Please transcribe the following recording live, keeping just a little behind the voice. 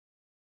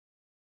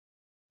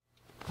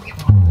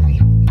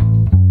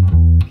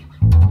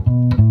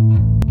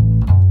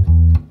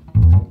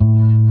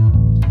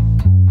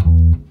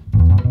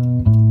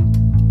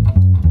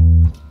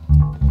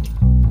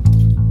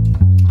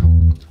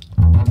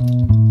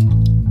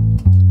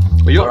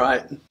Are you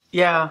alright?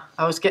 Yeah,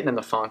 I was getting in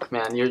the funk,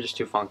 man. You're just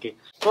too funky.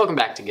 Welcome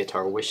back to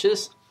Guitar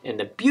Wishes in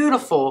the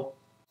beautiful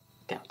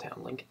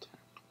downtown Lincoln.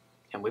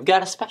 And we've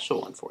got a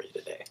special one for you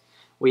today.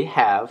 We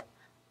have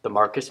the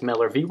Marcus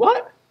Miller V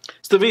what?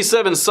 It's the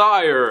V7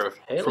 Sire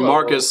Hello. from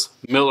Marcus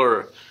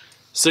Miller.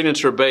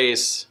 Signature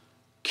bass.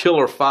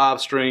 Killer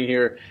 5-string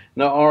here.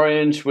 The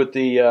orange with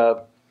the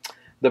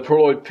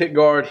pearloid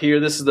pickguard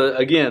here. This is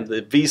again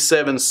the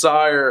V7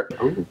 Sire.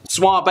 Ooh.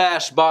 Swamp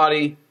ash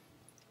body.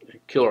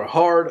 Killer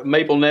hard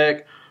maple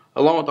neck.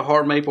 Along with the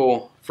hard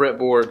maple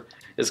fretboard.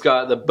 It's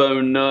got the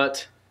bone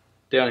nut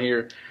down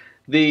here.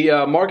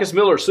 The Marcus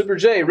Miller Super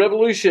J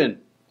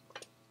Revolution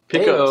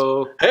pickups.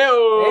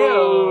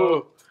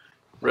 Heyo!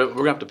 We're going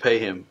to have to pay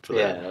him for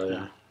that.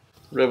 Yeah.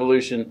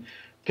 Revolution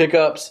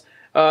pickups.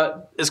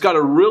 It's got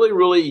a really,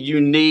 really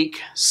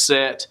unique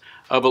set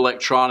of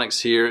electronics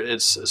here.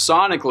 It's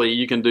sonically,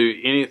 you can do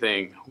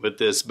anything with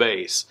this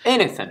bass.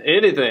 Anything.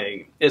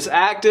 Anything. It's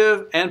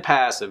active and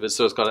passive.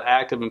 So it's got an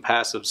active and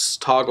passive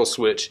toggle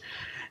switch.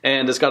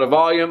 And it's got a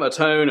volume, a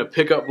tone, a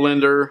pickup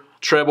blender,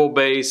 treble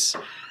bass,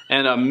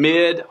 and a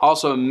mid,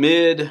 also a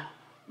mid,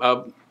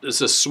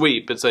 it's a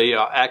sweep. It's a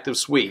active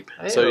sweep.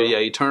 Hey-o. So yeah,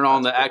 you turn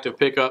on the active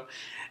pickup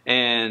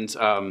and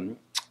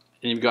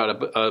you've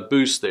got a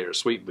boost there,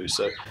 sweep boost.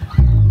 So.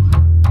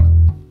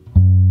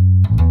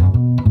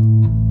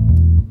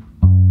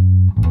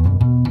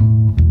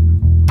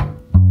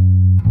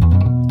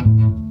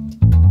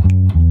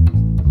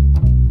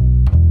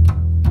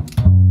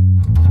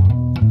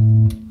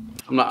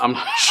 I'm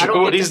not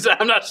sure what he's.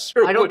 I'm not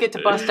sure. I don't get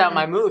to bust out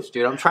my moves,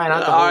 dude. I'm trying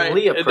out the whole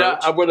Lee approach.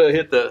 I'm gonna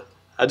hit the.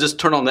 I just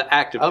turn on the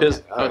active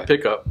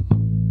pickup.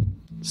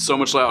 So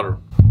much louder.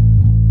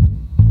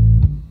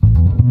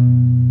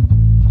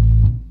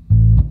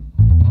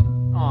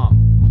 Oh.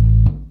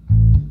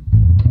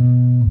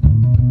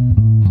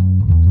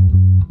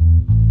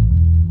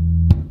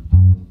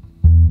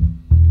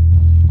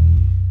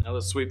 Now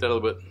let's sweep that a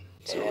little bit.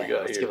 See what we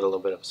got Let's here. give it a little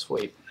bit of a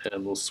sweep. And a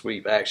little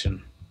sweep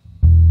action.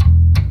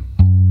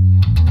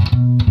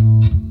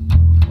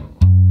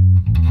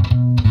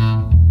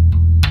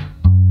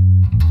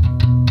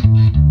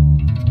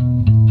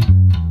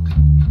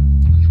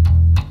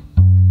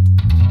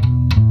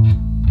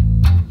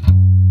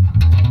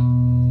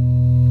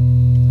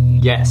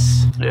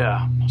 Yes.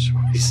 Yeah, I'm not sure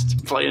what he's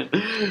playing.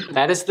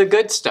 That is the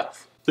good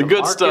stuff. The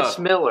good Marcus stuff.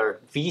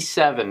 Miller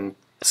V7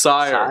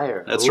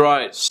 Sire. That's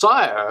right.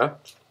 Sire.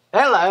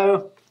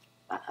 Hello.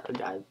 I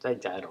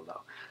don't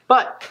know.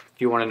 But if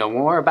you want to know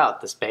more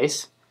about this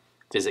bass,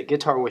 visit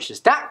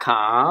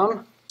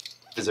guitarwishes.com.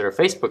 Visit our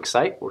Facebook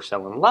site. We're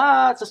selling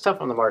lots of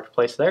stuff on the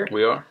marketplace there.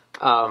 We are.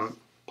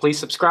 Please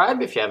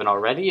subscribe if you haven't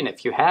already, and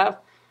if you have,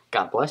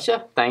 God bless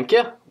you. Thank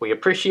you. We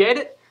appreciate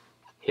it.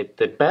 Hit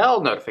the bell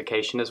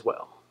notification as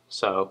well.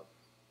 So,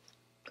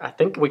 I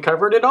think we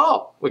covered it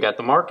all. We got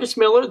the Marcus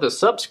Miller, the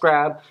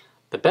subscribe,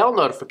 the bell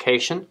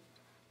notification.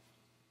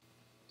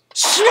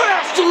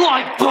 Smash the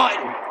like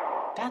button!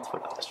 That's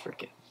what I was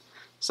forgetting.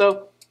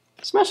 So,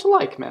 smash the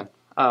like, man.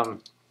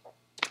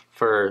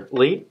 For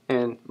Lee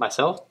and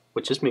myself,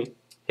 which is me,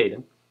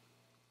 Hayden,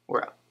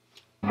 we're out.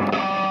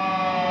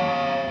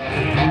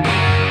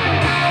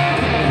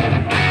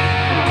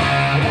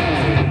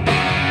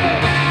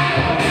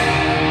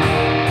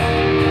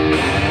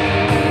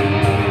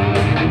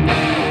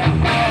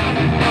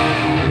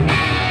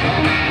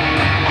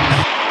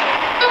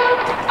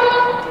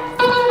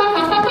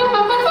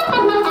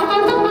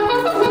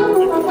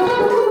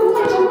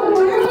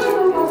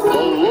 The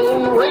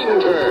Lone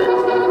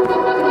Ranger.